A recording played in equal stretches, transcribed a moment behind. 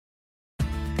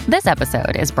This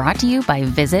episode is brought to you by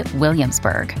Visit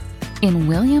Williamsburg. In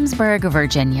Williamsburg,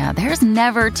 Virginia, there's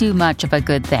never too much of a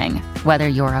good thing. Whether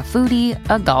you're a foodie,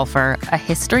 a golfer, a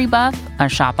history buff, a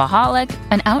shopaholic,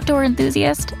 an outdoor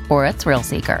enthusiast, or a thrill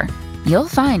seeker, you'll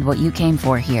find what you came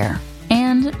for here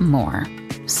and more.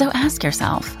 So ask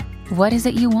yourself, what is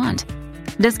it you want?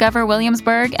 Discover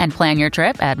Williamsburg and plan your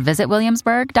trip at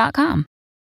visitwilliamsburg.com.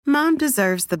 Mom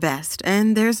deserves the best,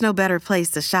 and there's no better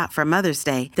place to shop for Mother's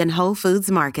Day than Whole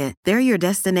Foods Market. They're your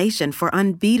destination for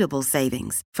unbeatable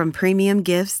savings, from premium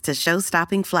gifts to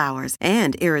show-stopping flowers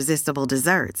and irresistible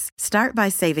desserts. Start by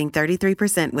saving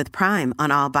 33% with Prime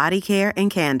on all body care and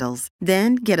candles.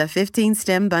 Then get a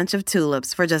 15-stem bunch of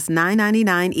tulips for just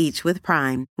 $9.99 each with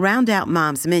Prime. Round out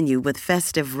Mom's menu with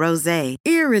festive rosé,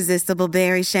 irresistible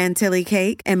berry chantilly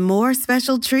cake, and more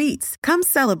special treats. Come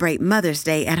celebrate Mother's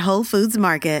Day at Whole Foods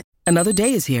Market. Another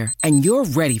day is here, and you're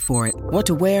ready for it. What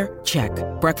to wear? Check.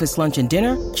 Breakfast, lunch, and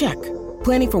dinner? Check.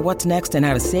 Planning for what's next and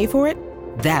how to save for it?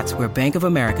 That's where Bank of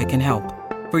America can help.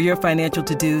 For your financial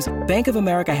to-dos, Bank of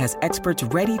America has experts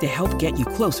ready to help get you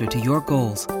closer to your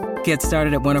goals. Get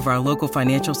started at one of our local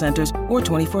financial centers or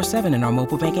 24/7 in our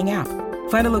mobile banking app.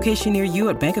 Find a location near you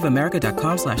at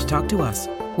bankofamerica.com/talktous.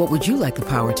 What would you like the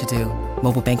power to do?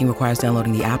 Mobile banking requires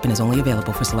downloading the app and is only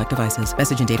available for select devices.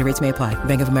 Message and data rates may apply.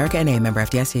 Bank of America N.A., member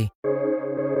FDIC.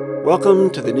 Welcome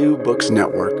to the New Books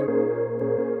Network.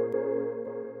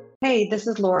 Hey, this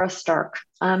is Laura Stark.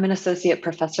 I'm an associate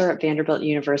professor at Vanderbilt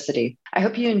University. I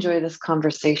hope you enjoy this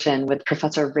conversation with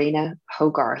Professor Raina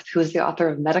Hogarth, who is the author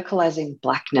of Medicalizing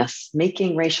Blackness,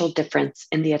 Making Racial Difference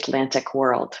in the Atlantic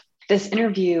World. This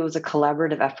interview was a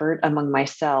collaborative effort among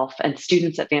myself and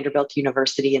students at Vanderbilt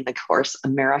University in the course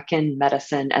American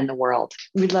Medicine and the World.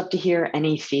 We'd love to hear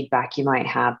any feedback you might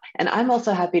have. And I'm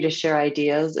also happy to share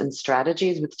ideas and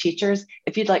strategies with teachers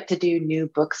if you'd like to do new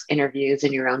books interviews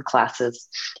in your own classes.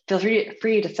 Feel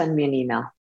free to send me an email.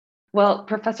 Well,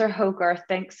 Professor Hogarth,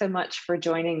 thanks so much for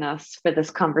joining us for this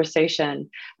conversation.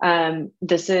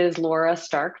 This is Laura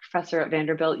Stark, professor at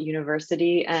Vanderbilt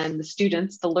University, and the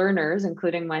students, the learners,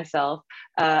 including myself,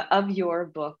 of your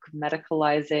book,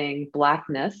 Medicalizing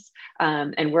Blackness.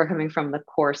 And we're coming from the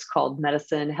course called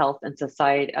Medicine, Health, and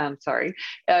Society,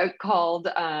 called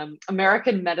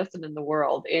American Medicine and the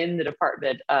World in the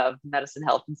Department of Medicine,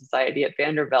 Health, and Society at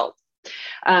Vanderbilt.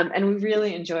 And we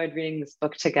really enjoyed reading this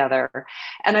book together.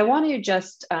 And I want to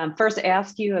just first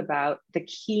ask you about the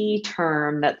key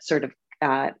term that's sort of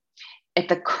at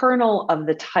the kernel of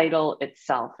the title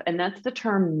itself, and that's the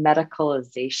term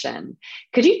medicalization.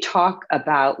 Could you talk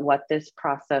about what this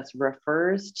process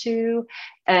refers to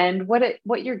and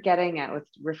what you're getting at with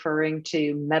referring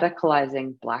to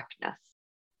medicalizing Blackness?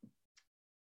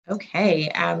 Okay,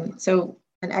 so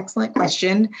an excellent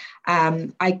question.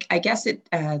 I guess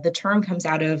the term comes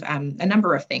out of a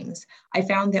number of things. I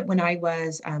found that when I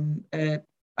was an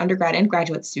undergrad and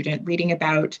graduate student reading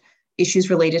about issues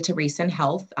related to race and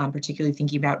health, particularly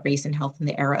thinking about race and health in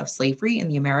the era of slavery in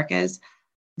the Americas,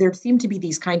 there seemed to be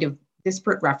these kind of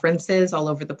disparate references all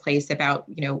over the place about,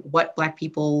 what Black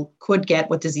people could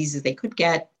get, what diseases they could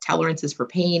get, tolerances for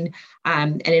pain.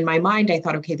 And in my mind, I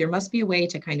thought, okay, there must be a way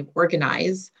to kind of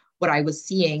organize what I was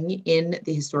seeing in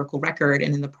the historical record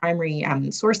and in the primary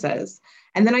sources.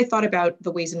 And then I thought about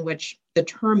the ways in which the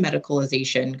term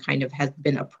medicalization kind of has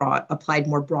been applied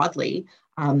more broadly.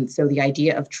 So the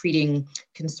idea of treating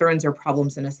concerns or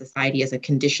problems in a society as a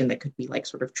condition that could be like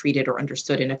sort of treated or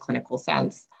understood in a clinical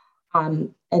sense.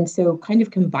 And so kind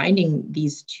of combining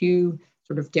these two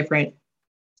sort of different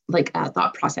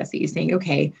thought processes, saying,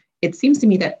 okay, it seems to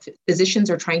me that physicians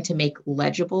are trying to make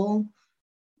legible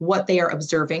what they are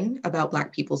observing about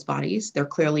Black people's bodies. They're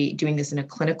clearly doing this in a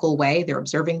clinical way. They're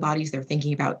observing bodies. They're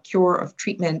thinking about cure, of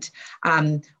treatment.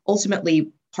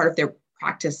 Ultimately, part of their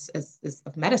practice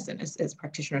of medicine, as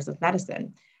practitioners of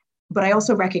medicine. But I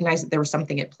also recognize that there was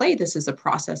something at play. This is a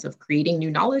process of creating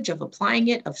new knowledge, of applying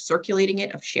it, of circulating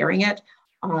it, of sharing it.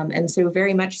 And so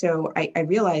very much so, I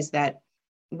realized that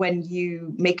when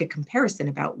you make a comparison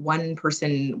about one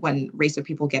race of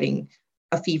people getting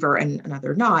a fever and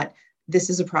another not,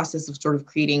 this is a process of sort of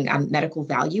creating medical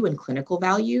value and clinical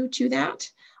value to that.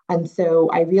 And so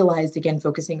I realized, again,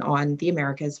 focusing on the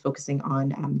Americas, focusing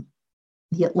on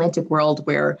the Atlantic world,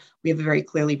 where we have a very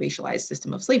clearly racialized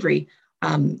system of slavery,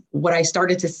 what I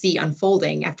started to see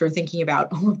unfolding after thinking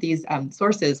about all of these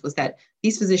sources was that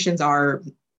these physicians are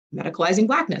medicalizing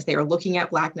Blackness. They are looking at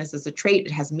Blackness as a trait.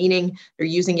 It has meaning. They're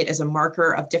using it as a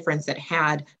marker of difference that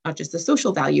had not just a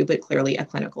social value, but clearly a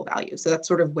clinical value. So that's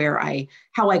sort of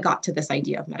how I got to this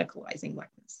idea of medicalizing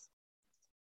Blackness.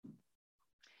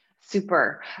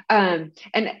 Super. And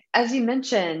as you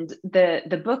mentioned,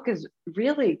 the book is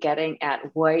really getting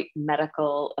at white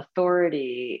medical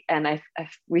authority, and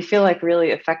we feel like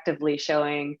really effectively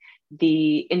showing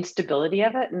the instability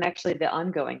of it, and actually the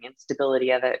ongoing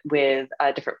instability of it, with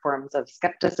different forms of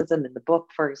skepticism in the book,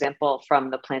 for example, from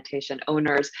the plantation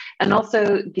owners, and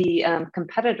also the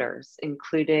competitors,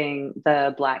 including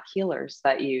the Black healers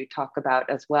that you talk about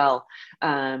as well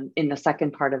in the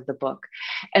second part of the book.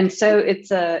 And so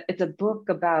it's a book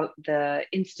about the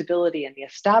instability and the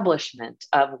establishment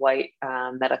of white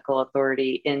medical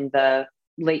authority in the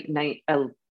late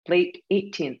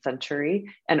 18th century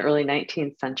and early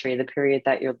 19th century, the period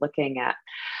that you're looking at.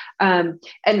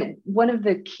 And one of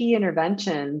the key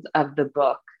interventions of the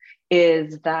book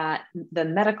is that the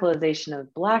medicalization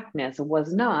of Blackness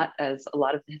was not, as a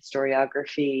lot of the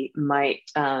historiography might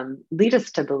lead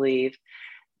us to believe,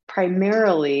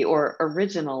 primarily or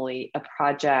originally a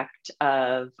project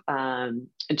of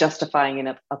justifying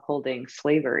and upholding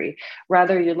slavery.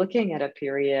 Rather, you're looking at a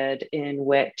period in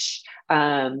which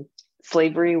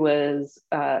slavery was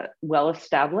well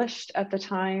established at the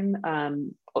time.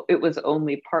 It was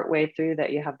only partway through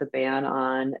that you have the ban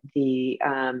on the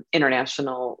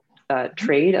international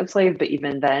trade of slaves, but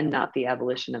even then, not the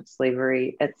abolition of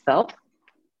slavery itself.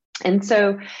 And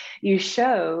so you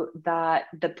show that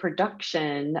the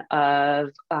production of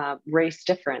race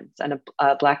difference and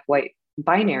a Black-white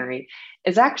binary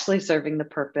is actually serving the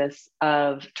purpose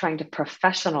of trying to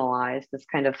professionalize this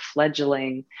kind of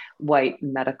fledgling white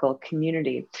medical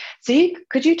community. So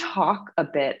could you talk a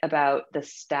bit about the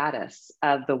status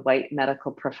of the white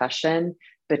medical profession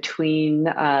between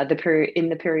the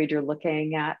period you're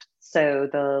looking at, so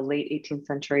the late 18th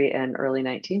century and early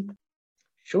 19th?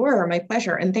 Sure, my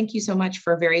pleasure. And thank you so much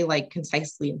for very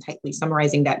concisely and tightly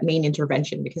summarizing that main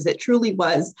intervention, because it truly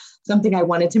was something I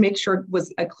wanted to make sure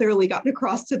was clearly gotten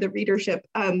across to the readership.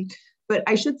 But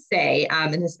I should say,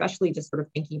 and especially just sort of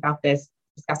thinking about this,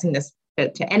 discussing this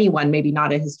to anyone, maybe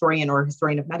not a historian or a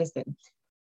historian of medicine,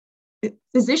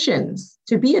 physicians,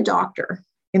 to be a doctor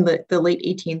in the late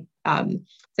 18th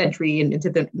century and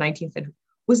into the 19th century,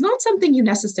 was not something you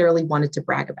necessarily wanted to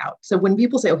brag about. So when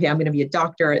people say, okay, I'm going to be a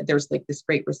doctor, there's this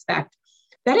great respect.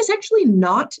 That is actually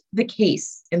not the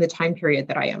case in the time period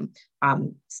that I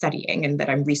am studying and that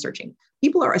I'm researching.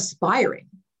 People are aspiring.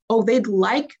 Oh, they'd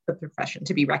like the profession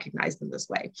to be recognized in this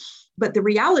way. But the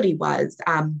reality was,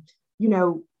 if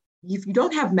you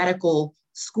don't have medical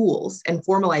schools and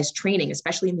formalized training,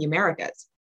 especially in the Americas,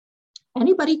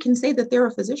 anybody can say that they're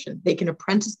a physician. They can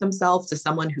apprentice themselves to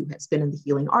someone who has been in the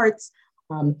healing arts.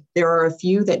 There are a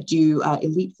few that do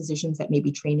elite physicians that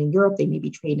maybe train in Europe. They maybe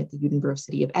train at the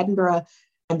University of Edinburgh,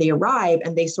 and they arrive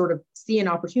and they sort of see an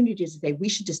opportunity to say, we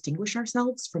should distinguish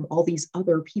ourselves from all these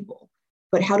other people.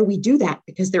 But how do we do that?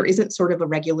 Because there isn't sort of a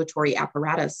regulatory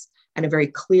apparatus and a very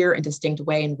clear and distinct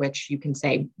way in which you can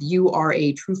say, you are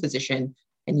a true physician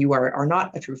and you are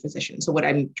not a true physician. So what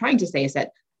I'm trying to say is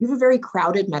that you have a very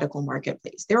crowded medical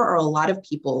marketplace. There are a lot of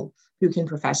people who can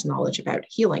profess knowledge about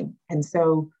healing. And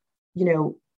so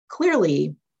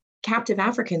clearly captive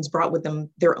Africans brought with them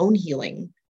their own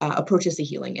healing approaches to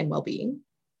healing and well-being.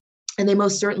 And they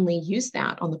most certainly used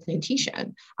that on the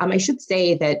plantation. I should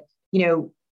say that,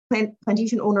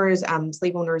 plantation owners,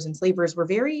 slave owners and slavers were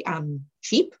very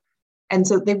cheap. And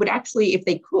so they would actually, if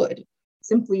they could,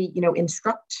 simply,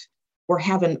 instruct or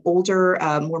have an older,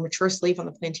 more mature slave on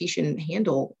the plantation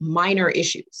handle minor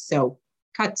issues. So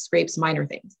cuts, scrapes, minor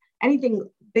things. Anything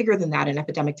bigger than that, an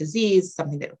epidemic disease,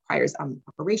 something that requires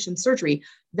operation, surgery,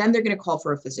 then they're going to call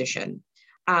for a physician.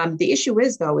 The issue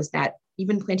is that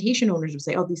even plantation owners would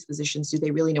say, oh, these physicians, do they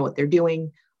really know what they're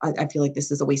doing? I feel like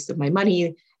this is a waste of my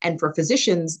money. And for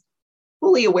physicians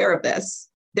fully aware of this,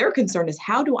 their concern is,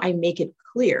 how do I make it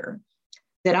clear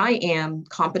that I am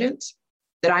competent,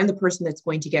 that I'm the person that's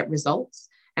going to get results?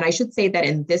 And I should say that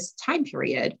in this time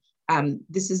period,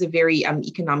 this is a very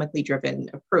economically driven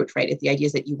approach, right? The idea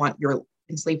is that you want your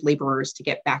enslaved laborers to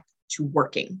get back to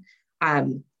working.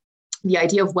 The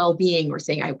idea of well-being or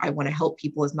saying I want to help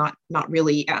people is not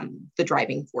really the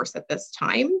driving force at this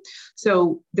time.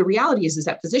 So the reality is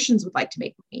that physicians would like to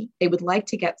make money. They would like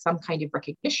to get some kind of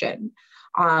recognition.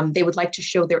 They would like to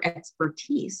show their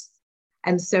expertise.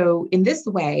 And so in this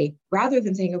way, rather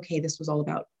than saying, okay, this was all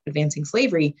about advancing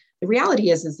slavery, the reality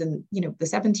is in the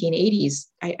 1780s,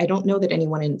 I don't know that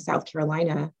anyone in South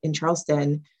Carolina, in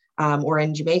Charleston, or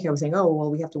in Jamaica was saying, oh,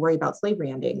 well, we have to worry about slavery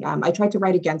ending. I tried to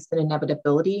write against an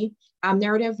inevitability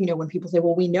narrative. When people say,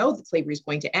 well, we know that slavery is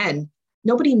going to end,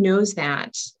 Nobody knows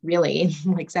that really,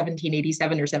 like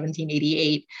 1787 or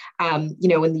 1788,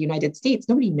 in the United States,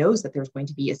 nobody knows that there's going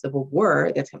to be a civil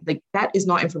war. That's like, that is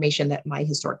not information that my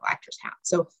historical actors have.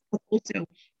 So that's also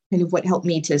kind of what helped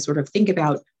me to sort of think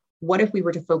about, what if we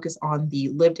were to focus on the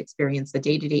lived experience, the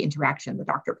day-to-day interaction, the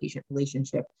doctor-patient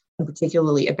relationship, and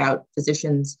particularly about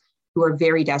physicians who are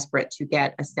very desperate to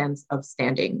get a sense of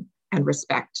standing and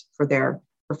respect for their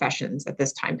professions at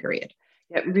this time period.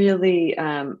 Yeah, really,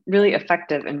 really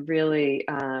effective and really,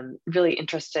 really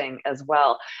interesting as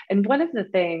well. And one of the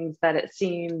things that it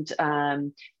seemed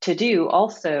to do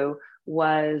also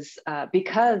was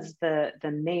because the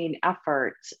main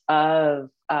effort of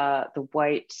the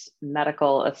white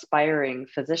medical aspiring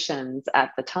physicians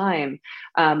at the time,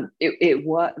 it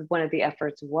was one of the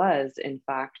efforts was in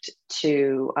fact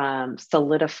to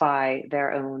solidify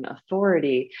their own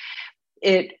authority.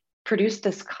 It produced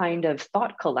this kind of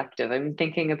thought collective. I'm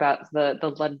thinking about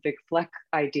the Ludwig Fleck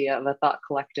idea of a thought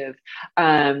collective.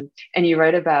 And you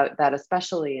write about that,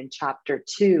 especially in chapter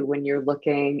 2, when you're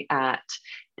looking at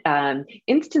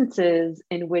instances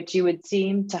in which you would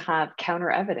seem to have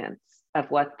counter evidence of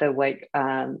what the white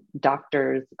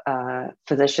doctors,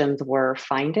 physicians were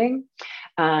finding.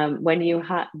 When you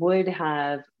would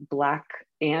have Black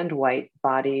and white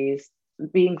bodies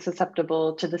being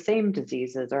susceptible to the same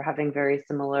diseases or having very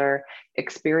similar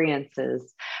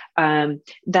experiences,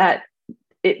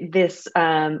 this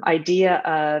idea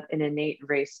of an innate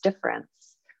race difference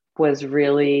was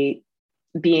really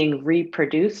being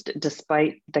reproduced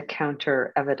despite the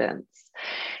counter evidence.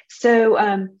 So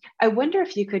I wonder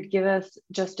if you could give us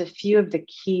just a few of the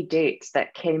key dates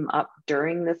that came up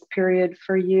during this period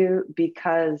for you,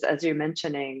 because as you're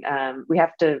mentioning, we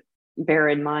have to bear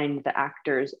in mind the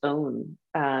actor's own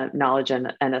knowledge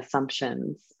and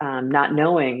assumptions, not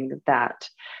knowing that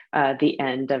the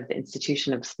end of the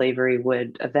institution of slavery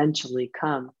would eventually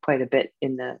come quite a bit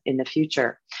in the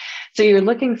future. So you're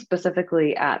looking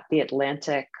specifically at the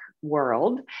Atlantic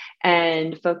world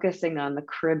and focusing on the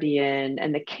Caribbean,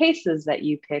 and the cases that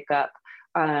you pick up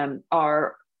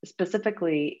are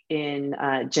specifically in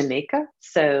Jamaica,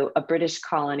 so a British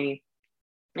colony.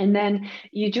 And then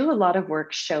you do a lot of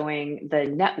work showing the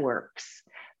networks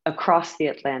across the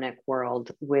Atlantic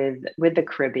world with the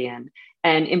Caribbean,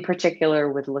 and in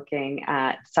particular with looking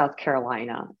at South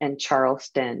Carolina and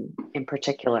Charleston in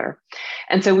particular.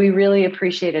 And so we really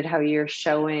appreciated how you're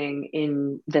showing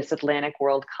in this Atlantic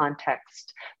world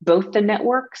context, both the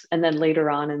networks, and then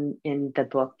later on in the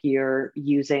book, you're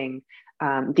using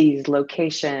these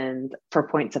locations for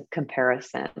points of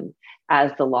comparison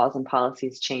as the laws and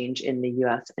policies change in the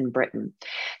US and Britain.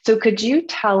 So could you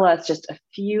tell us just a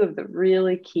few of the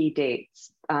really key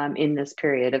dates in this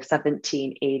period of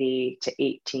 1780 to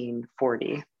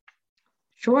 1840?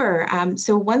 Sure.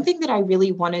 So one thing that I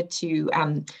really wanted to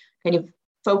kind of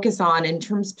focus on in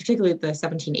terms, particularly the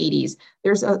 1780s,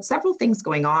 there's several things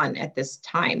going on at this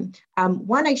time.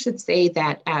 One, I should say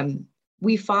that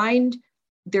we find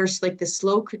there's like this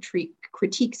slow critique,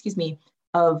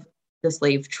 of the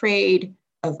slave trade,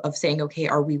 of saying, okay,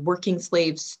 are we working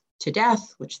slaves to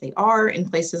death, which they are in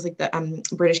places like the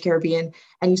British Caribbean,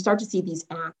 and you start to see these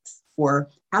acts for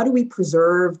how do we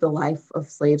preserve the life of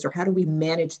slaves, or how do we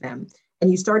manage them? And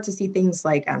you start to see things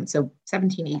like, so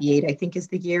 1788, I think, is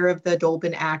the year of the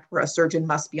Dolben Act, where a surgeon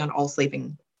must be on all slave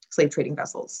trading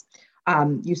vessels.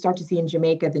 You start to see in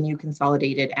Jamaica the new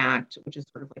Consolidated Act, which is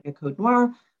sort of like a code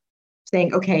noir,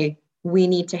 saying, okay, we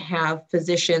need to have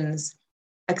physicians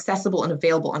accessible and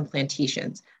available on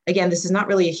plantations. Again, this is not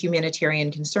really a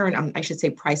humanitarian concern. I should say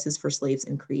prices for slaves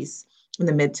increase in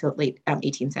the mid to late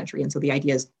 18th century. And so the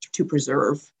idea is to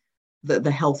preserve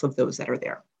the health of those that are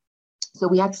there. So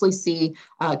we actually see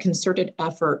a concerted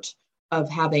effort of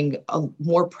having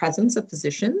more presence of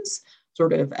physicians,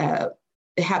 sort of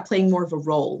playing more of a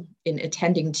role in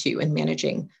attending to and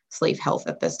managing slave health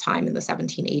at this time in the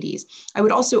 1780s. I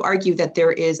would also argue that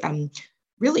there is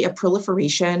really a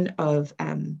proliferation of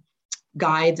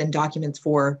guides and documents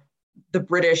for the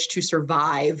British to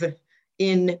survive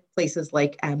in places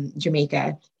like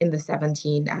Jamaica in the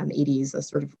 1780s,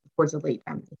 sort of towards the late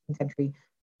 18th century,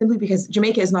 simply because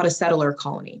Jamaica is not a settler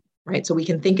colony, right? So we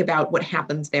can think about what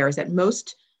happens there is that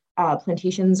most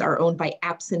plantations are owned by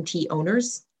absentee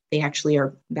owners. They actually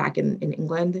are back in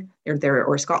England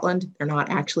or Scotland. They're not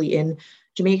actually in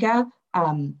Jamaica.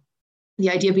 The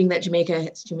idea being that Jamaica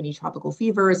has too many tropical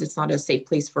fevers. It's not a safe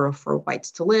place for whites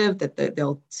to live, that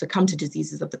they'll succumb to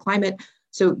diseases of the climate.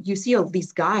 So you see all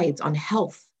these guides on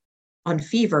health, on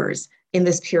fevers in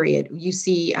this period. You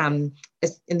see in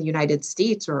the United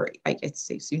States, or I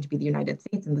guess soon to be the United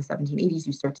States in the 1780s,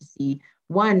 you start to see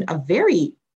a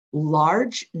very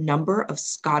large number of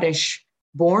Scottish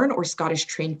born or Scottish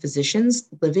trained physicians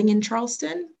living in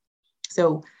Charleston.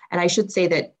 So, and I should say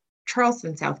that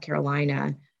Charleston, South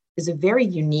Carolina is a very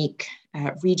unique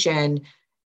region,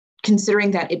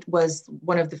 considering that it was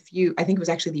one of the few, I think it was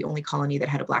actually the only colony that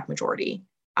had a Black majority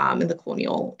in the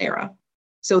colonial era.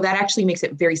 So that actually makes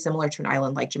it very similar to an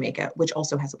island like Jamaica, which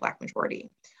also has a Black majority.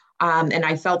 And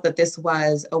I felt that this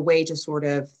was a way to sort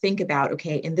of think about,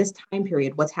 okay, in this time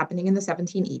period, what's happening in the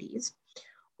 1780s?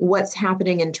 What's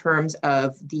happening in terms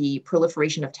of the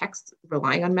proliferation of texts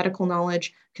relying on medical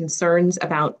knowledge, concerns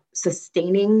about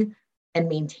sustaining and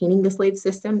maintaining the slave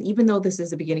system, even though this is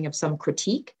the beginning of some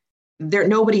critique,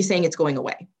 nobody's saying it's going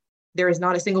away. There is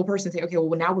not a single person saying, okay,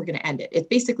 well, now we're going to end it. It's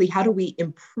basically, how do we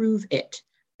improve it?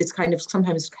 It's kind of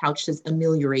sometimes couched as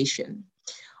amelioration.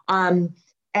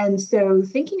 And so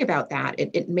thinking about that,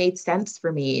 it made sense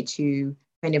for me to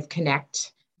kind of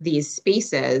connect these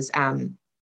spaces and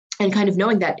kind of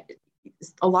knowing that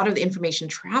a lot of the information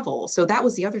travels. So that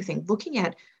was the other thing, looking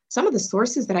at some of the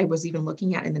sources that I was even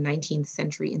looking at in the 19th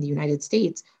century in the United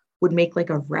States would make like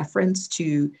a reference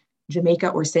to Jamaica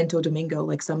or Santo Domingo,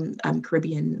 like some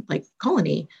Caribbean like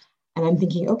colony. And I'm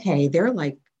thinking, okay, they're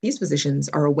like, these physicians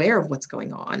are aware of what's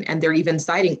going on, and they're even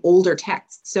citing older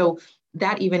texts. So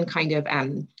that even kind of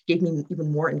gave me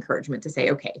even more encouragement to say,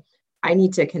 okay, I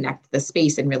need to connect the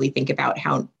space and really think about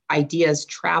how ideas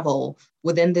travel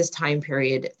within this time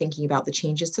period, thinking about the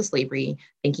changes to slavery,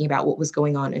 thinking about what was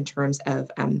going on in terms of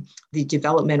the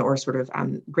development or sort of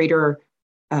greater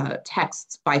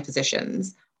texts by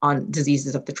physicians on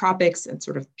diseases of the tropics and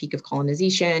sort of peak of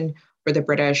colonization for the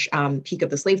British, peak of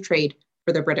the slave trade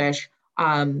for the British.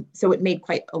 So it made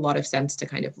quite a lot of sense to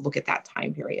kind of look at that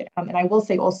time period. And I will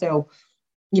say also,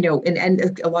 you know,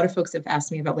 and a lot of folks have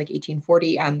asked me about like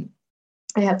 1840.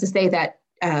 I have to say that,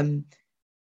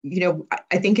 you know,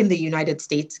 I think in the United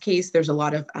States case, there's a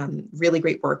lot of really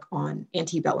great work on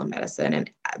antebellum medicine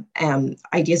and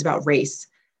ideas about race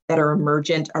that are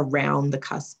emergent around the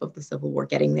cusp of the Civil War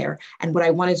getting there. And what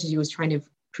I wanted to do was trying to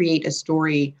create a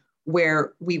story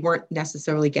where we weren't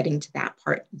necessarily getting to that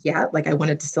part yet. Like I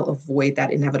wanted to still avoid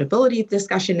that inevitability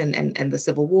discussion and the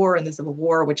Civil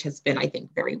War, which has been, I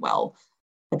think, very well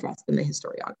addressed in the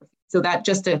historiography. So that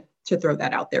just to throw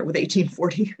that out there with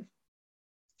 1840.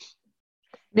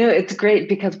 No, it's great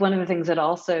because one of the things it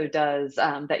also does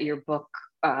that your book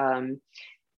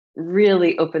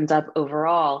really opens up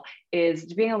overall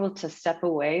is being able to step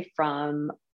away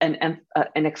from an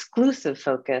exclusive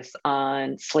focus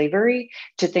on slavery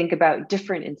to think about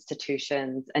different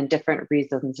institutions and different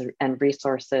reasons and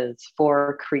resources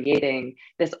for creating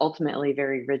this ultimately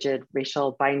very rigid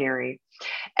racial binary.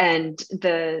 And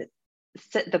the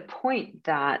point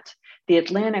that the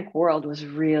Atlantic world was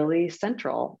really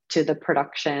central to the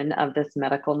production of this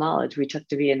medical knowledge, we took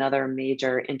to be another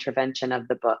major intervention of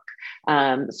the book.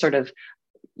 Sort of,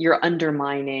 you're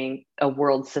undermining a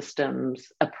world systems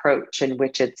approach in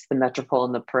which it's the metropole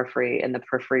and the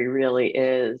periphery really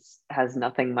has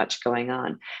nothing much going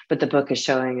on. But the book is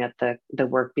showing that the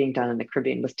work being done in the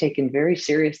Caribbean was taken very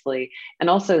seriously and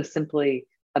also simply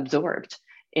absorbed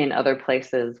in other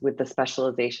places with the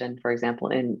specialization, for example,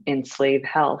 in slave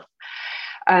health.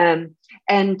 And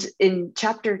in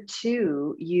chapter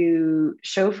 2, you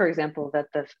show, for example, that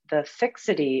the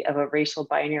fixity of a racial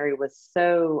binary was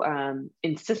so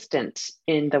insistent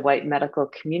in the white medical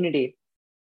community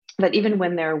that even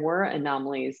when there were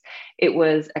anomalies, it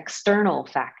was external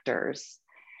factors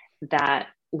that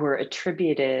were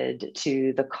attributed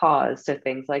to the cause. So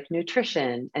things like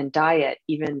nutrition and diet,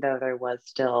 even though there was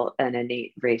still an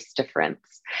innate race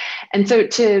difference. And so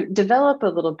to develop a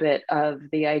little bit of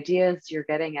the ideas you're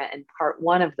getting at in part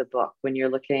 1 of the book, when you're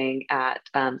looking at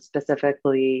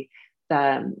specifically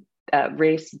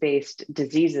race-based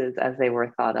diseases as they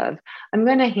were thought of, I'm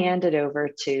going to hand it over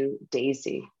to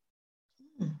Daisy.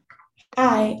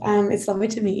 Hi, it's lovely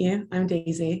to meet you. I'm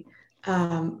Daisy.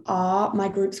 My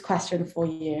group's question for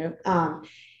you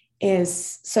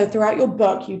is, so throughout your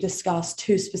book, you discuss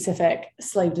 2 specific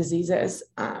slave diseases,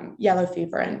 yellow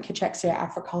fever and cachexia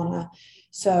africana.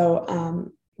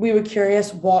 So we were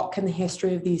curious, what can the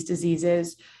history of these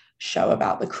diseases show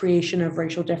about the creation of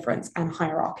racial difference and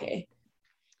hierarchy?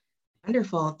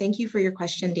 Wonderful. Thank you for your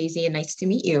question, Daisy, and nice to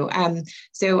meet you.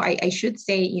 So I should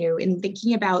say, you know, in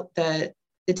thinking about the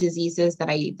diseases that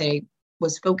I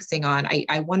was focusing on,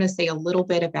 I want to say a little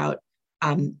bit about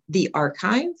the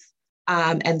archive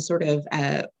and sort of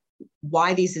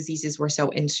why these diseases were so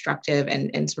instructive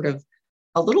and sort of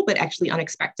a little bit actually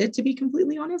unexpected, to be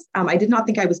completely honest. I did not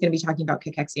think I was going to be talking about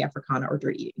Cachexia africana or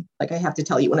dirt eating. Like, I have to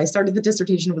tell you, when I started the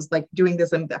dissertation, was like doing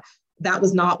this, and that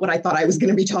was not what I thought I was going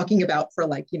to be talking about for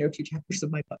 2 chapters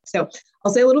of my book. So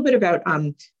I'll say a little bit about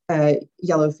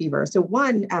yellow fever. So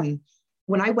one,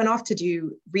 when I went off to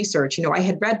do research, I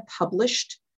had read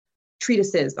published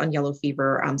treatises on yellow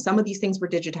fever. Some of these things were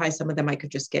digitized. Some of them I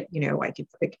could just get, I could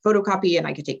photocopy and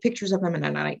I could take pictures of them. And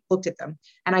then I looked at them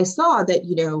and I saw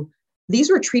that, these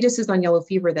were treatises on yellow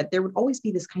fever, that there would always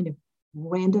be this kind of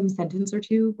random sentence or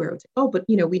two where it's, but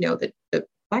we know that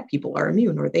Black people are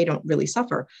immune, or they don't really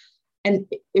suffer. And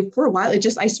for a while,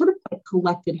 I sort of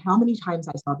collected how many times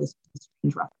I saw this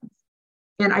strange reference.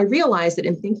 And I realized that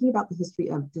in thinking about the history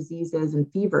of diseases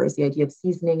and fevers, the idea of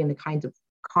seasoning and the kinds of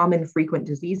common frequent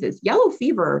diseases, yellow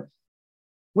fever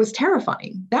was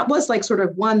terrifying. That was sort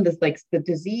of the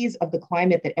disease of the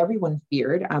climate that everyone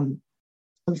feared.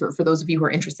 I'm sure for those of you who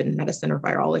are interested in medicine or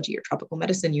virology or tropical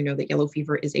medicine, you know that yellow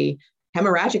fever is a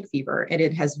hemorrhagic fever and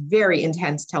it has very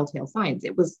intense telltale signs.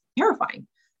 It was terrifying.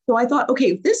 So I thought,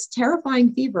 okay, this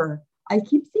terrifying fever, I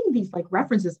keep seeing these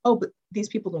references, but these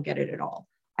people don't get it at all.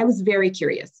 I was very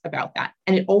curious about that.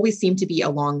 And it always seemed to be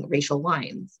along racial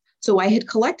lines. So I had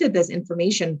collected this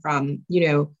information from,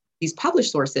 these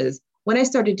published sources. When I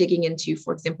started digging into,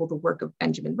 for example, the work of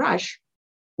Benjamin Rush,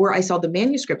 where I saw the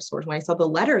manuscript source, when I saw the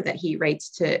letter that he writes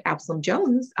to Absalom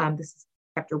Jones, this is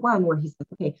chapter 1, where he says,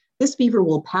 okay, this fever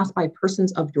will pass by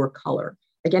persons of your color.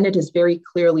 Again, it is very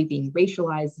clearly being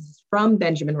racialized. This is from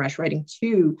Benjamin Rush writing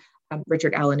to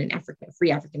Richard Allen in Africa, a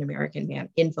free African-American man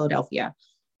in Philadelphia.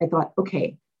 I thought,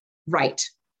 okay, right.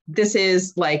 This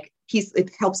is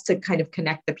it helps to kind of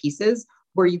connect the pieces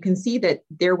where you can see that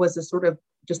there was a sort of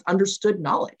just understood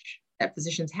knowledge that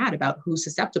physicians had about who's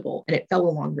susceptible, and it fell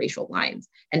along racial lines.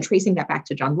 And tracing that back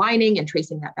to John Leining and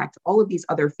tracing that back to all of these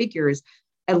other figures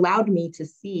allowed me to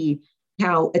see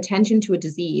how attention to a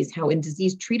disease, how in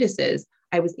disease treatises,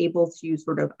 I was able to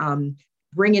sort of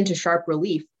bring into sharp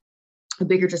relief a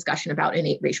bigger discussion about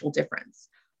innate racial difference.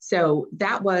 So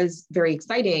that was very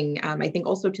exciting. I think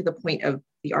also to the point of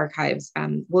the archives,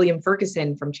 William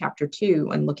Ferguson from chapter 2,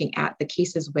 and looking at the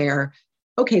cases where,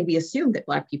 okay, we assume that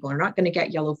Black people are not going to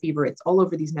get yellow fever. It's all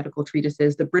over these medical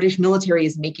treatises. The British military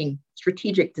is making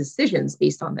strategic decisions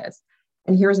based on this.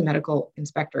 And here's a medical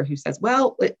inspector who says,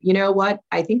 well, you know what?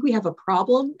 I think we have a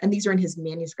problem. And these are in his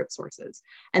manuscript sources.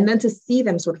 And then to see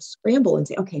them sort of scramble and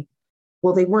say, okay,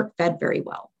 well, they weren't fed very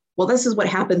well. Well, this is what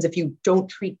happens if you don't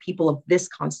treat people of this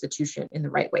constitution in the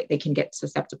right way. They can get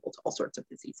susceptible to all sorts of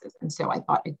diseases. And so I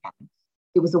thought, again,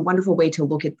 it was a wonderful way to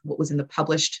look at what was in the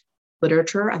published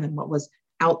literature and then what was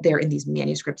out there in these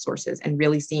manuscript sources, and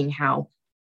really seeing how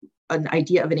an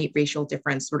idea of innate racial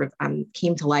difference sort of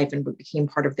came to life and became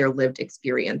part of their lived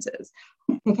experiences.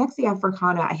 Cachexia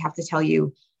africana, I have to tell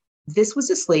you, this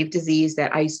was a slave disease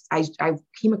that I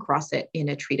came across it in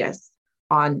a treatise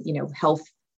on, health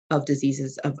of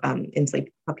diseases of enslaved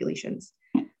populations.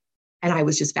 And I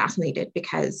was just fascinated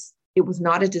because it was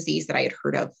not a disease that I had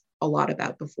heard of a lot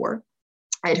about before.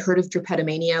 I had heard of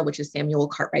drapetomania, which is Samuel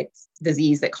Cartwright's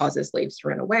disease that causes slaves to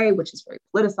run away, which is very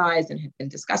politicized and had been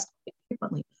discussed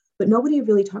frequently. But nobody had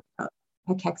really talked about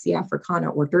Cachexia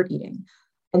africana or dirt eating.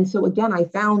 And so again, I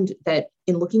found that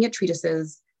in looking at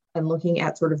treatises and looking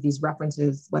at sort of these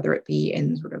references, whether it be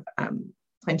in sort of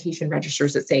plantation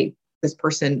registers that say this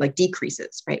person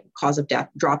decreases, right? Cause of death,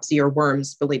 dropsy or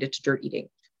worms related to dirt eating.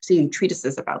 Seeing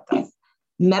treatises about this,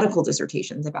 medical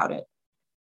dissertations about it.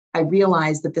 I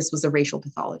realized that this was a racial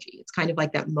pathology. It's kind of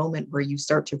like that moment where you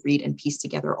start to read and piece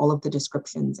together all of the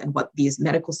descriptions and what these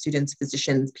medical students,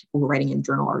 physicians, people who are writing in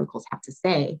journal articles have to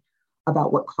say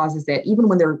about what causes it. Even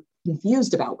when they're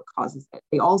confused about what causes it,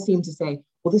 they all seem to say,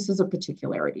 well, this is a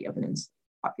particularity of an enslaved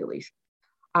population.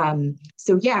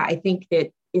 So yeah, I think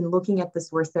that in looking at the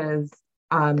sources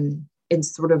and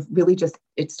sort of really just,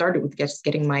 it started with just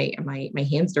getting my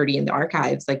hands dirty in the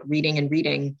archives, reading and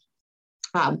reading.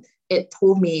 It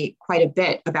told me quite a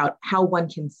bit about how one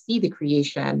can see the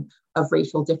creation of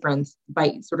racial difference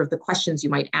by sort of the questions you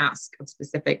might ask of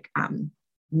specific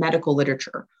medical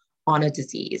literature on a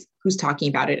disease, who's talking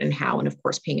about it and how, and of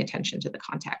course, paying attention to the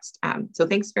context. So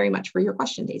thanks very much for your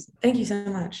question, Daisy. Thank you so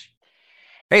much.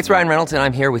 Hey, it's Ryan Reynolds, and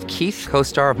I'm here with Keith,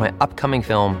 co-star of my upcoming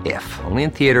film, If, only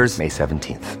in theaters May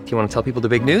 17th. Do you want to tell people the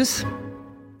big news?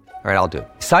 All right, I'll do it.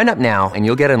 Sign up now and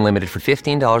you'll get unlimited for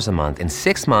 $15 a month and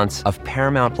 6 months of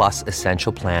Paramount Plus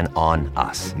Essential Plan on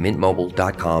us.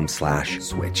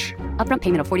 MintMobile.com/switch. Upfront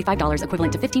payment of $45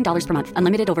 equivalent to $15 per month.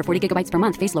 Unlimited over 40 gigabytes per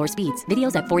month. Face lower speeds.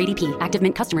 Videos at 480p. Active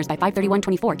Mint customers by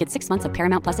 531.24 get 6 months of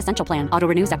Paramount Plus Essential Plan. Auto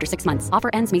renews after 6 months. Offer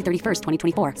ends May 31st,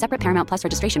 2024. Separate Paramount Plus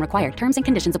registration required. Terms and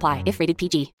conditions apply if rated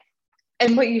PG.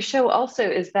 And what you show also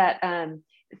is that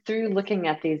through looking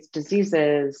at these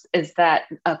diseases is that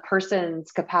a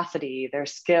person's capacity, their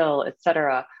skill, et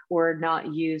cetera, were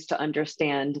not used to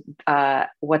understand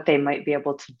what they might be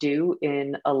able to do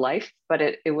in a life, but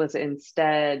it was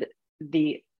instead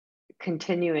the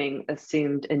continuing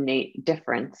assumed innate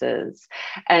differences.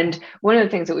 And one of the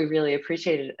things that we really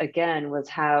appreciated, again, was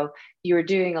how you were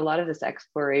doing a lot of this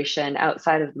exploration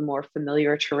outside of the more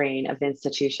familiar terrain of the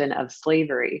institution of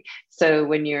slavery. So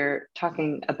when you're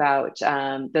talking about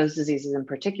those diseases in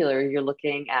particular, you're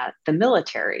looking at the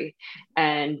military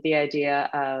and the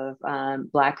idea of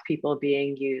Black people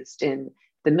being used in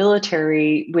the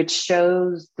military, which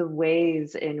shows the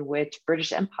ways in which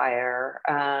British Empire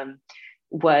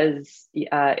was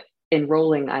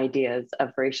enrolling ideas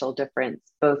of racial difference,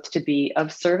 both to be of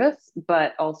service,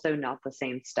 but also not the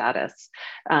same status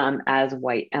as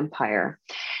white empire.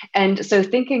 And so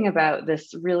thinking about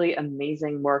this really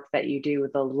amazing work that you do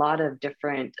with a lot of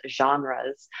different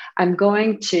genres, I'm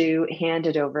going to hand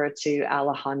it over to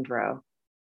Alejandro.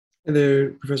 Hey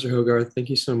there, Professor Hogarth. Thank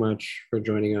you so much for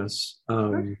joining us.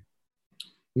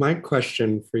 My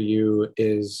question for you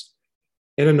is,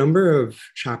 in a number of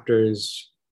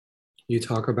chapters, you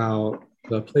talk about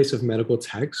the place of medical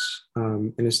texts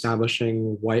in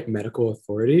establishing white medical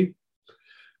authority.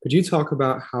 Could you talk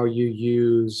about how you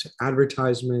use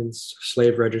advertisements,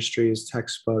 slave registries,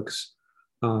 textbooks,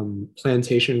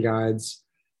 plantation guides,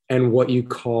 and what you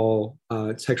call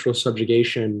textual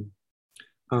subjugation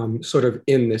sort of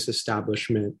in this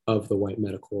establishment of the white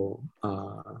medical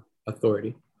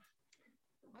authority?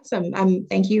 Awesome.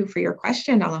 Thank you for your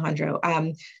question, Alejandro.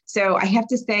 So I have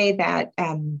to say that,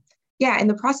 in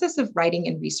the process of writing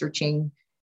and researching,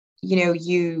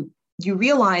 you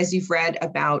realize you've read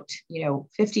about,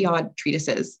 50 odd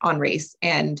treatises on race,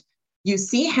 and you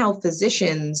see how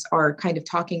physicians are kind of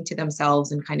talking to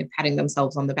themselves and kind of patting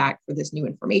themselves on the back for this new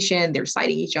information. They're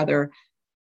citing each other.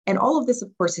 And all of this,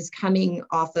 of course, is coming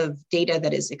off of data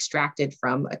that is extracted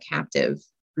from a captive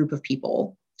group of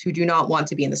people who do not want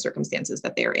to be in the circumstances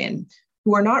that they're in,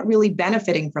 who are not really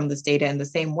benefiting from this data in the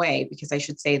same way, because I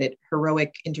should say that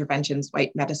heroic interventions,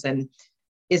 white medicine,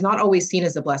 is not always seen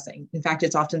as a blessing. In fact,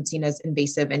 it's often seen as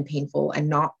invasive and painful and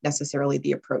not necessarily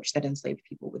the approach that enslaved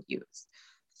people would use.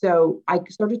 So I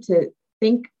started to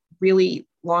think really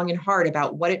long and hard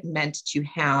about what it meant to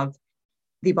have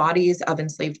the bodies of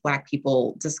enslaved Black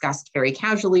people discussed very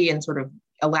casually and sort of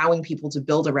allowing people to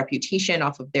build a reputation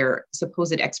off of their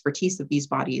supposed expertise of these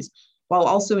bodies, while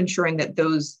also ensuring that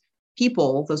those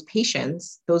people, those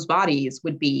patients, those bodies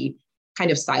would be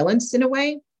kind of silenced in a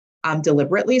way,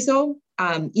 deliberately so,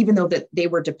 even though that they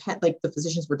were the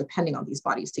physicians were depending on these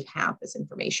bodies to have this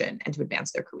information and to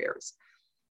advance their careers.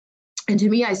 And to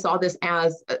me, I saw this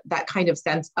as that kind of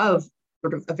sense of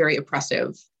sort of a very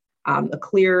oppressive, a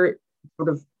clear sort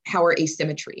of power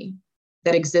asymmetry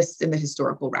that exists in the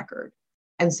historical record.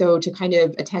 And so to kind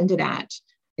of attend to that,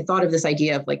 I thought of this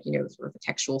idea of sort of a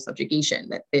textual subjugation,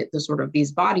 that the sort of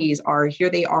these bodies are, here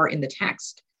they are in the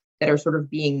text that are sort of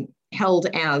being held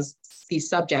as these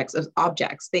subjects, as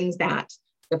objects, things that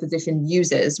the physician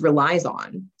uses, relies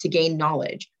on to gain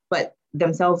knowledge, but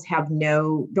themselves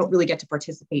don't really get to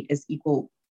participate as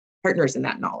equal partners in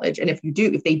that knowledge. And if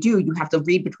they do, you have to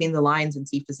read between the lines and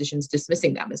see physicians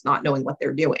dismissing them as not knowing what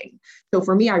they're doing. So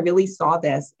for me, I really saw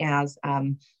this as,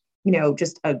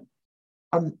 just a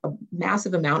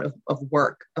massive amount of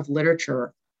work, of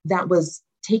literature that was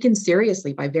taken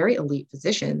seriously by very elite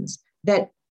physicians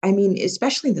that,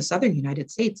 especially in the Southern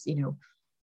United States,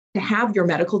 to have your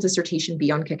medical dissertation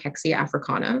be on Cachexia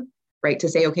africana, right? To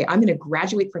say, okay, I'm going to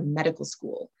graduate from medical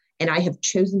school and I have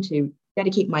chosen to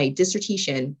dedicate my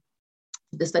dissertation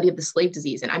to the study of the slave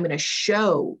disease. And I'm going to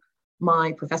show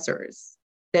my professors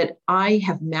that I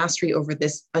have mastery over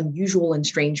this unusual and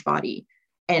strange body.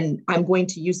 And I'm going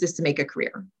to use this to make a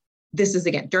career. This is,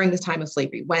 again, during the time of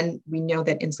slavery, when we know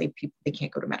that enslaved people, they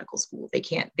can't go to medical school.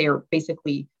 They're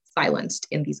basically silenced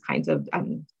in these kinds of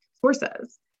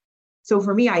sources. So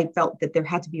for me, I felt that there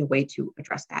had to be a way to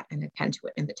address that and attend to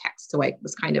it in the text. So I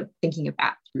was kind of thinking of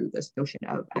that through this notion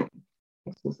of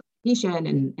textual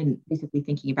subjugation and basically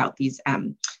thinking about these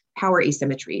power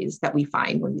asymmetries that we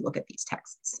find when we look at these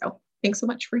texts. So thanks so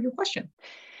much for your question.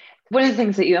 One of the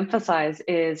things that you emphasize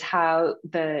is how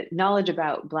the knowledge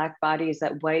about Black bodies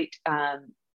that white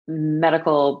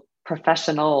medical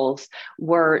professionals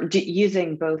were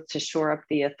using both to shore up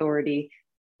the authority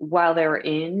while they were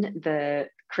in the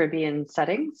Caribbean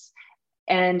settings,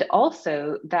 and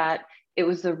also that it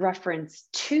was a reference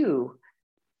to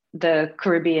the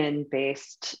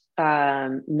Caribbean-based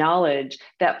knowledge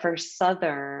that for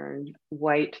Southern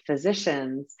white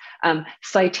physicians,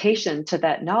 citation to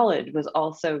that knowledge was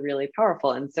also really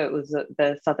powerful. And so it was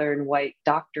the Southern white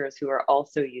doctors who are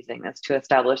also using this to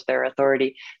establish their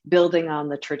authority, building on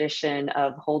the tradition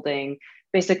of holding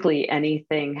basically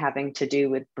anything having to do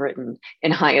with Britain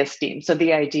in high esteem. So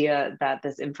the idea that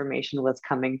this information was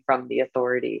coming from the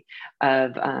authority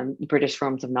of British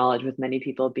forms of knowledge, with many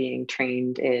people being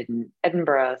trained in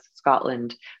Edinburgh,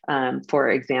 Scotland, for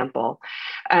example.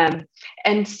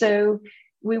 And so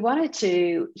we wanted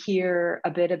to hear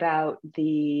a bit about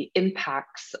the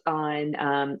impacts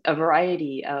on a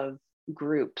variety of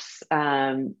groups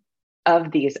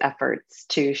of these efforts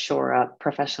to shore up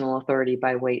professional authority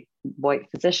by white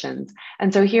physicians.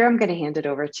 And so here I'm going to hand it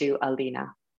over to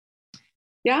Alina.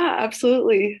 Yeah,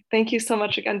 absolutely. Thank you so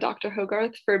much again, Dr.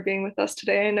 Hogarth, for being with us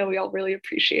today. I know we all really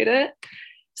appreciate it.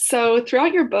 So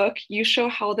throughout your book, you show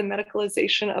how the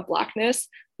medicalization of Blackness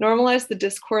normalized the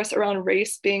discourse around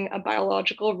race being a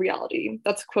biological reality.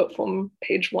 That's a quote from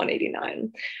page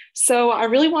 189. So I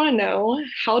really want to know,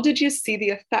 how did you see the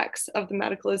effects of the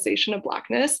medicalization of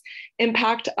Blackness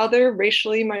impact other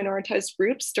racially minoritized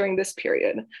groups during this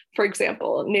period? For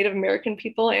example, Native American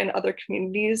people and other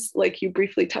communities, like you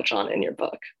briefly touch on in your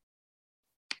book.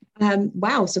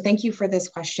 Wow. So thank you for this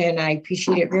question. I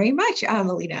appreciate it very much,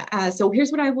 Alina. So here's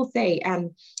what I will say.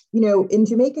 In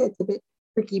Jamaica, it's a bit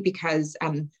tricky because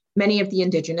many of the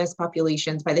indigenous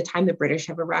populations, by the time the British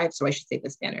have arrived, so I should say the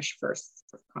Spanish first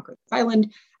conquered this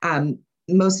island,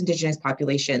 most indigenous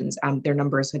populations, their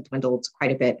numbers had dwindled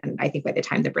quite a bit. And I think by the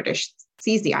time the British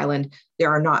seized the island,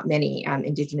 there are not many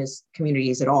indigenous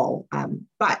communities at all.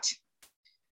 But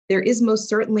there is most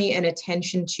certainly an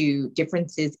attention to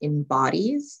differences in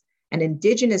bodies, and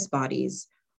indigenous bodies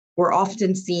were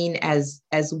often seen as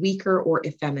weaker or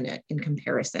effeminate in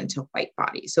comparison to white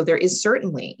bodies. So there is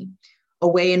certainly a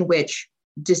way in which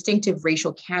distinctive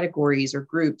racial categories or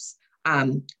groups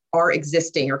are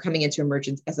existing or coming into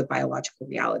emergence as a biological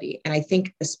reality. And I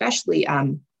think especially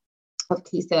of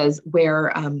cases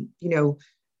where, I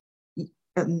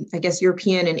guess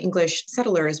European and English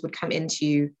settlers would come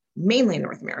into mainland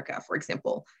North America, for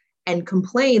example, and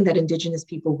complain that indigenous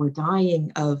people were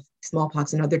dying of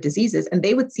smallpox and other diseases. And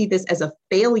they would see this as a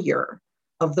failure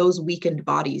of those weakened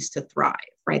bodies to thrive,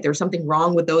 right? There's something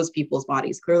wrong with those people's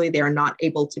bodies. Clearly, they are not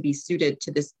able to be suited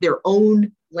to their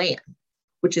own land,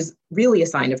 which is really a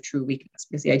sign of true weakness,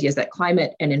 because the idea is that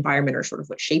climate and environment are sort of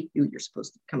what shape you. You're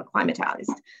supposed to become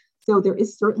acclimatized. So there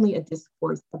is certainly a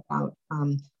discourse about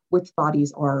which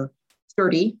bodies are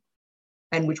sturdy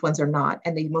and which ones are not.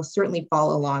 And they most certainly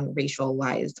fall along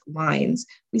racialized lines.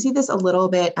 We see this a little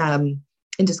bit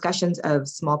in discussions of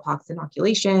smallpox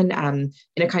inoculation in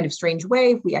a kind of strange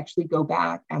way. If we actually go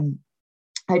back,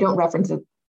 I don't reference it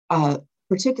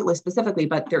particularly specifically,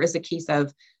 but there is a case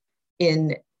of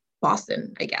in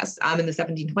Boston, I guess, in the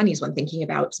 1720s, when thinking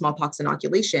about smallpox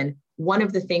inoculation, one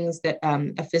of the things that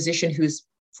a physician who's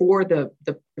for the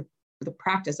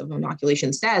practice of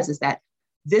inoculation says is that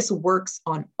this works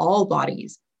on all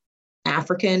bodies,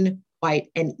 African, white,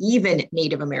 and even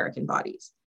Native American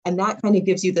bodies. And that kind of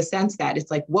gives you the sense that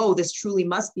it's like, whoa, this truly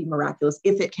must be miraculous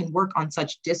if it can work on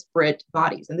such disparate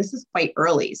bodies. And this is quite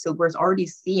early. So we're already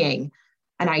seeing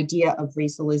an idea of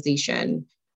racialization,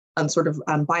 sort of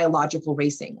biological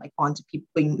racing, like onto people,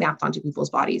 being mapped onto people's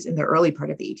bodies in the early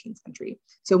part of the 18th century.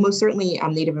 So most certainly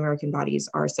Native American bodies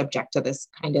are subject to this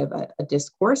kind of a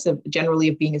discourse of generally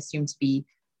of being assumed to be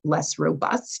less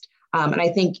robust. And I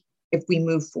think if we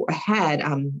move ahead,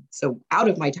 so out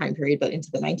of my time period, but into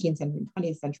the 19th century and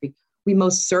 20th century, we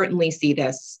most certainly see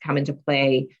this come into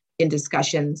play in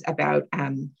discussions about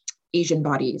Asian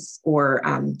bodies or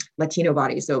Latino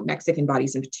bodies, so Mexican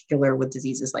bodies in particular, with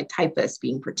diseases like typhus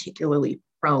being particularly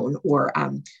prone, or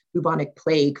bubonic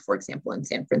plague, for example, in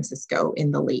San Francisco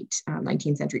in the late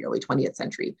 19th century, early 20th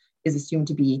century, is assumed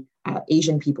to be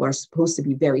Asian people are supposed to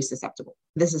be very susceptible.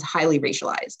 This is highly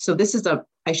racialized. So this is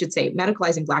I should say,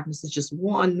 medicalizing Blackness is just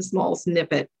one small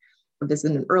snippet of this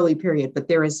in an early period, but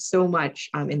there is so much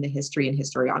in the history and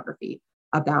historiography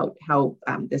about how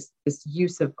this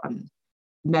use of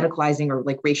medicalizing or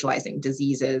like racializing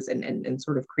diseases and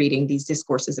sort of creating these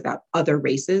discourses about other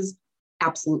races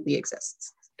absolutely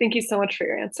exists. Thank you so much for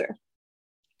your answer.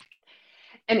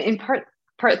 And in part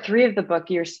part 3 of the book,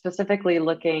 you're specifically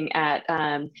looking at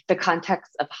the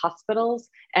context of hospitals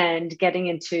and getting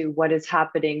into what is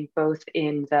happening both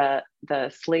in the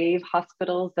slave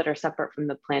hospitals that are separate from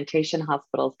the plantation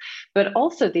hospitals, but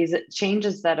also these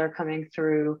changes that are coming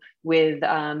through with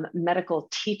medical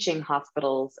teaching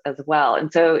hospitals as well.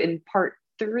 And so in part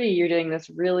 3, you're doing this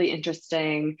really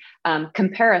interesting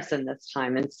comparison this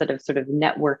time, instead of sort of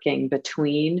networking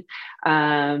between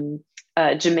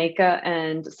Jamaica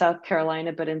and South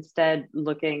Carolina, but instead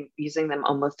using them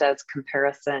almost as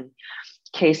comparison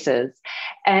cases.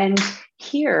 And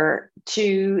here,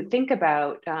 to think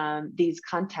about these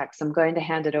contexts, I'm going to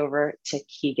hand it over to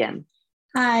Keegan.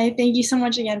 Hi, thank you so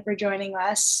much again for joining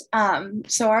us.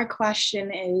 So our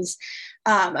question is,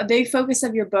 a big focus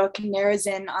of your book narrows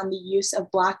in on the use of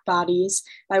Black bodies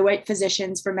by white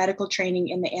physicians for medical training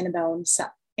in the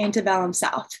antebellum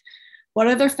South. What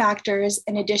other factors,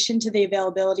 in addition to the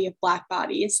availability of Black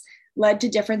bodies, led to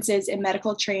differences in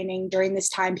medical training during this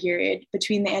time period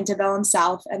between the antebellum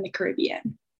South and the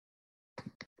Caribbean?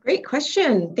 Great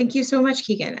question. Thank you so much,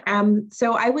 Keegan.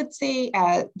 So I would say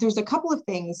there's a couple of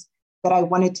things that I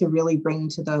wanted to really bring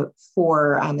to the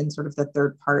fore in sort of the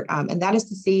third part. And that is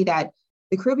to say that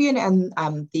the Caribbean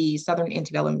and the Southern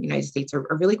antebellum United States are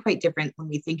really quite different when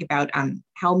we think about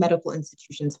how medical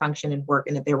institutions function and work,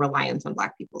 and their reliance on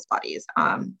Black people's bodies.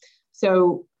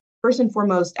 So first and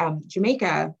foremost,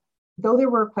 Jamaica, though there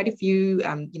were quite a few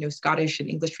Scottish and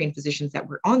English trained physicians that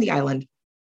were on the island,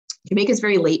 Jamaica is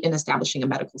very late in establishing a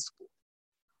medical school.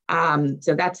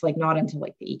 So that's like not until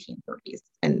like the 1830s,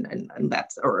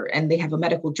 and they have a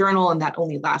medical journal, and that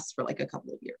only lasts for like a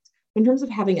couple of years. In terms of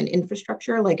having an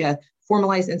infrastructure, like a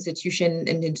formalized institution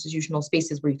and institutional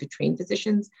spaces where you could train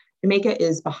physicians, Jamaica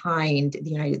is behind the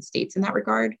United States in that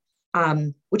regard,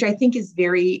 which I think is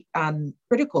very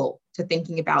critical to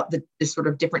thinking about the sort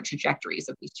of different trajectories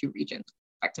of these two regions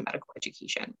with respect to medical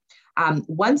education.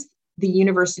 Once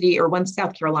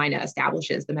South Carolina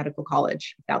establishes the Medical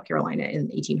College of South Carolina in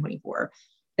 1824,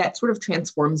 that sort of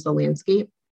transforms the landscape,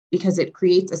 because it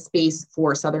creates a space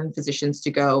for Southern physicians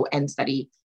to go and study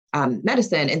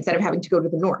medicine instead of having to go to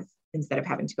the North, instead of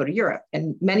having to go to Europe.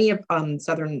 And many of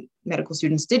Southern medical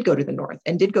students did go to the North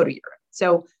and did go to Europe.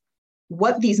 So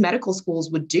what these medical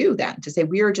schools would do then, to say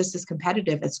we are just as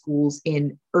competitive as schools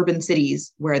in urban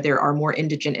cities where there are more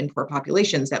indigent and poor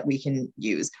populations that we can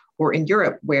use, or in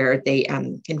Europe where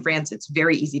in France, it's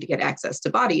very easy to get access to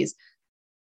bodies.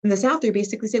 In the South, they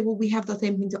basically say, well, we have the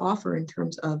same thing to offer in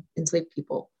terms of enslaved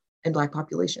people and Black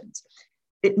populations.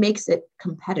 It makes it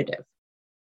competitive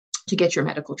to get your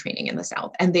medical training in the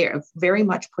South. And they're very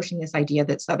much pushing this idea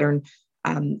that Southern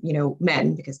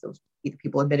men, because those are the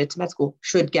people admitted to med school,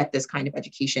 should get this kind of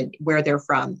education where they're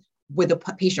from, with the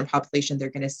patient population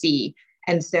they're going to see.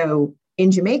 And so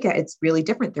in Jamaica, it's really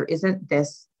different. There isn't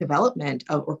this development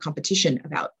or competition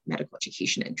about medical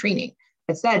education and training.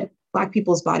 Instead, Black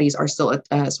people's bodies are still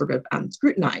sort of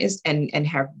scrutinized and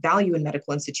have value in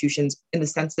medical institutions, in the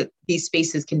sense that these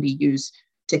spaces can be used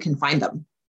to confine them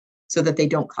so that they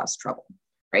don't cause trouble,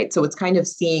 right? So it's kind of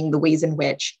seeing the ways in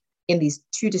which, in these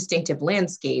two distinctive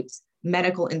landscapes,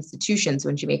 medical institutions, so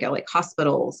in Jamaica, like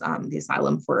hospitals, the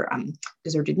asylum for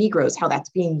deserted Negroes, how that's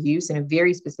being used in a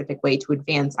very specific way to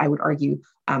advance, I would argue,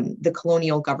 the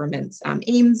colonial government's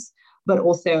aims, but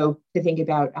also to think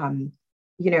about,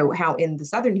 how in the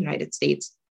Southern United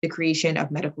States, the creation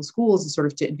of medical schools is sort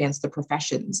of to advance the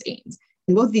profession's aims.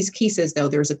 In both of these cases, though,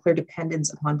 there's a clear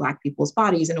dependence upon Black people's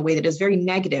bodies in a way that is very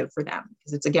negative for them,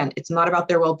 because it's not about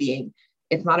their well-being.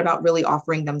 It's not about really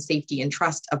offering them safety and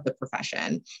trust of the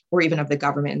profession, or even of the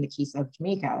government in the case of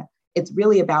Jamaica. It's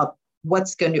really about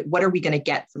what are we going to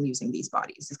get from using these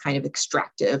bodies, this kind of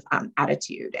extractive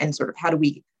attitude, and sort of how do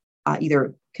we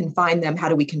either confine them, how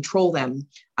do we control them,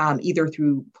 either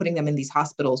through putting them in these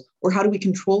hospitals, or how do we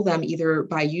control them either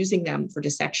by using them for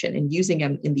dissection and using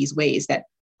them in these ways that,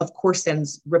 of course,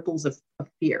 sends ripples of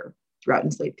fear throughout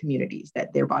enslaved communities,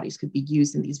 that their bodies could be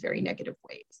used in these very negative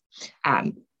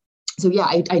ways. So yeah,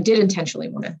 I did intentionally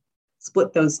want to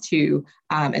split those two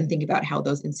and think about how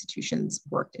those institutions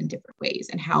worked in different ways,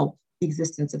 and how the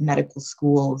existence of medical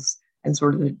schools and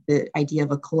sort of the idea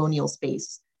of a colonial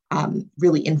space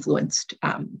really influenced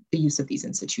the use of these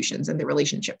institutions and the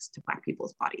relationships to Black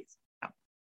people's bodies. So,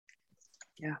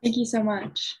 yeah. Thank you so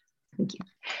much. Thank you.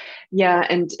 Yeah,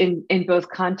 and in both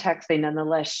contexts, they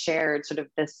nonetheless shared sort of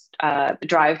this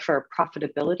drive for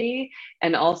profitability,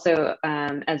 and also,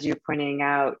 as you're pointing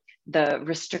out, the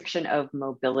restriction of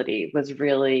mobility was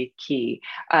really key.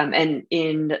 And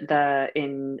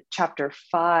in chapter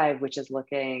 5, which is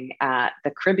looking at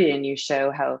the Caribbean, you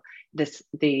show how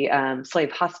the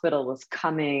slave hospital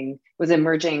was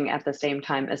emerging at the same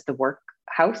time as the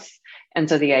workhouse. And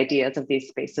so the ideas of these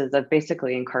spaces of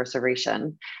basically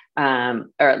incarceration, or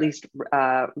at least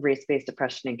race-based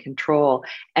oppression and control.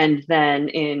 And then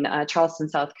in Charleston,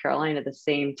 South Carolina, at the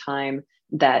same time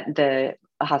that the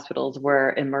hospitals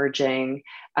were emerging,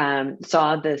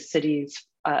 saw the city's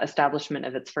establishment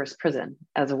of its first prison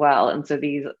as well. And so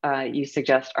these, you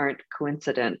suggest, aren't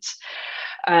coincident.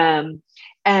 And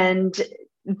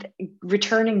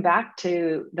returning back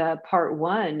to the part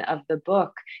one of the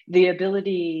book, the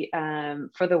ability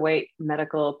for the white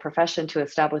medical profession to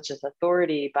establish its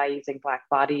authority by using Black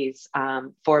bodies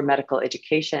for medical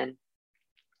education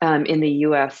in the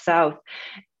US South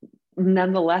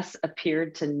nonetheless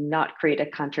appeared to not create a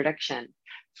contradiction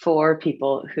for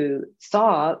people who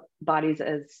saw bodies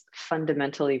as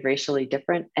fundamentally racially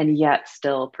different and yet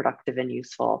still productive and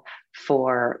useful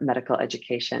for medical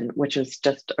education, which was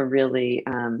just a really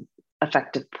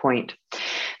effective point.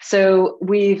 So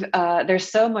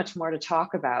there's so much more to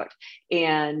talk about,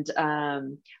 and we're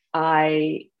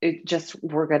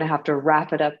going to have to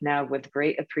wrap it up now with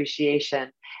great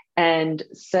appreciation. And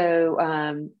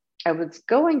so I was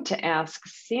going to ask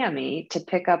Sammy to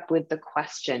pick up with the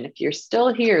question, if you're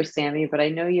still here, Sammy, but I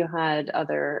know you had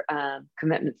other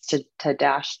commitments to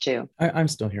dash to. I'm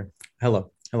still here.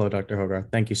 Hello, Dr.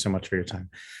 Hogarth. Thank you so much for your time.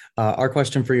 Our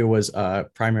question for you was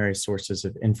primary sources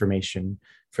of information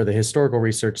for the historical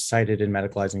research cited in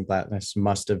Medicalizing Blackness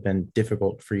must have been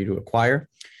difficult for you to acquire.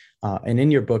 And in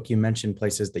your book, you mentioned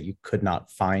places that you could not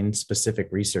find specific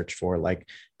research for, like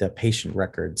the patient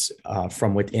records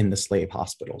from within the slave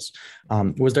hospitals.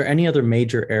 Was there any other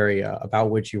major area about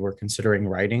which you were considering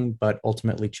writing, but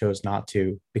ultimately chose not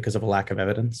to because of a lack of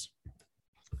evidence?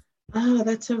 Oh,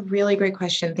 that's a really great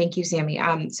question. Thank you, Sammy.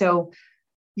 So,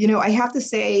 I have to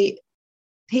say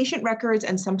patient records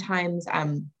and sometimes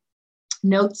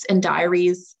notes and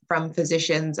diaries from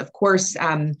physicians, of course,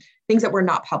 things that were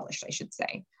not published, I should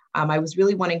say. I was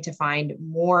really wanting to find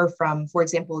more from, for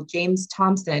example, James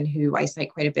Thompson, who I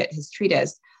cite quite a bit, his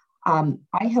treatise.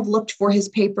 I have looked for his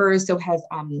papers, so has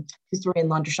historian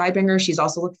Londra Scheibinger. She's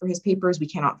also looked for his papers. We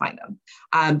cannot find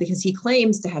them because he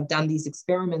claims to have done these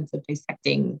experiments of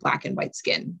dissecting Black and white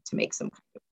skin to make some kind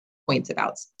of points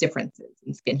about differences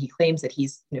in skin. He claims that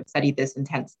he's studied this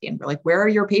intense skin. We're like, where are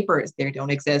your papers? They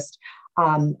don't exist.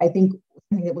 I think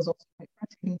something that was also quite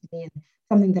frustrating to me, and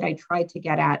something that I tried to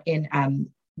get at in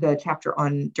the chapter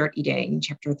on dirt eating,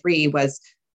 chapter 3, was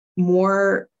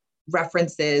more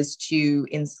references to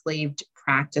enslaved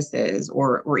practices,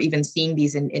 or even seeing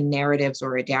these in narratives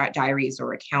or diaries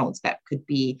or accounts that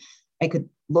I could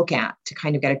look at to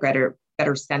kind of get a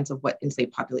better sense of what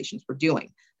enslaved populations were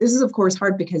doing. This is, of course,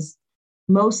 hard because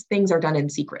most things are done in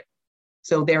secret.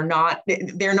 So they're not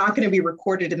going to be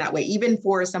recorded in that way, even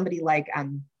for somebody like,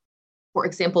 for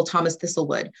example, Thomas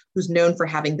Thistlewood, who's known for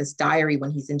having this diary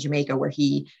when he's in Jamaica, where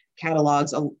he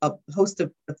catalogs a host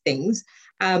of things.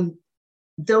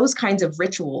 Those kinds of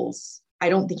rituals, I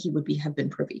don't think he would have been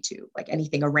privy to, like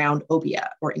anything around Obeah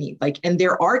or and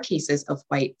there are cases of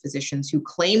white physicians who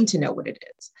claim to know what it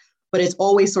is, but it's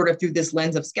always sort of through this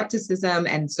lens of skepticism.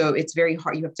 And so it's very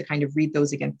hard. You have to kind of read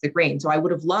those against the grain. So I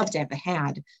would have loved to have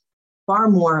had far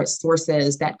more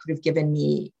sources that could have given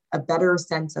me a better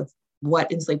sense of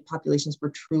what enslaved populations were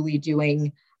truly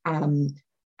doing.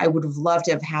 I would have loved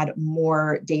to have had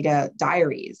more data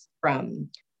diaries from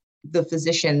the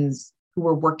physicians who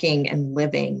were working and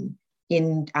living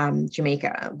in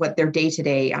Jamaica, what their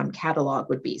day-to-day catalog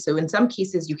would be. So in some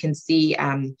cases, you can see,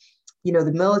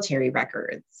 the military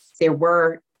records. There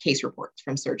were case reports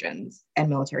from surgeons and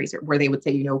militaries where they would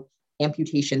say,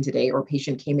 amputation today, or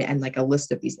patient came in, and like a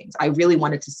list of these things. I really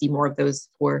wanted to see more of those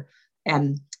for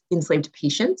enslaved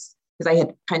patients, because I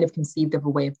had kind of conceived of a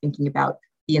way of thinking about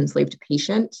the enslaved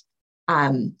patient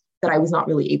that I was not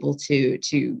really able to,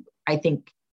 I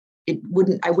think I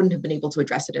wouldn't have been able to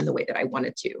address it in the way that I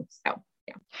wanted to. So,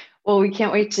 yeah. Well, we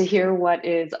can't wait to hear what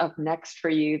is up next for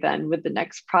you then with the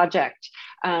next project.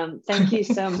 Thank you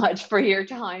so much for your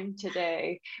time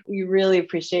today. We really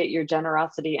appreciate your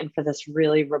generosity and for this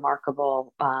really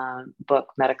remarkable book,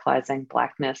 Medicalizing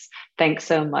Blackness. Thanks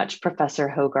so much, Professor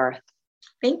Hogarth.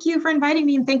 Thank you for inviting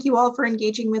me, and thank you all for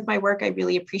engaging with my work. I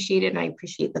really appreciate it, and I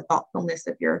appreciate the thoughtfulness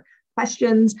of your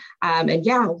questions. And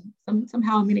yeah,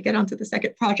 somehow I'm going to get onto the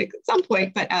second project at some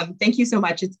point, but thank you so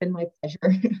much. It's been my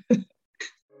pleasure.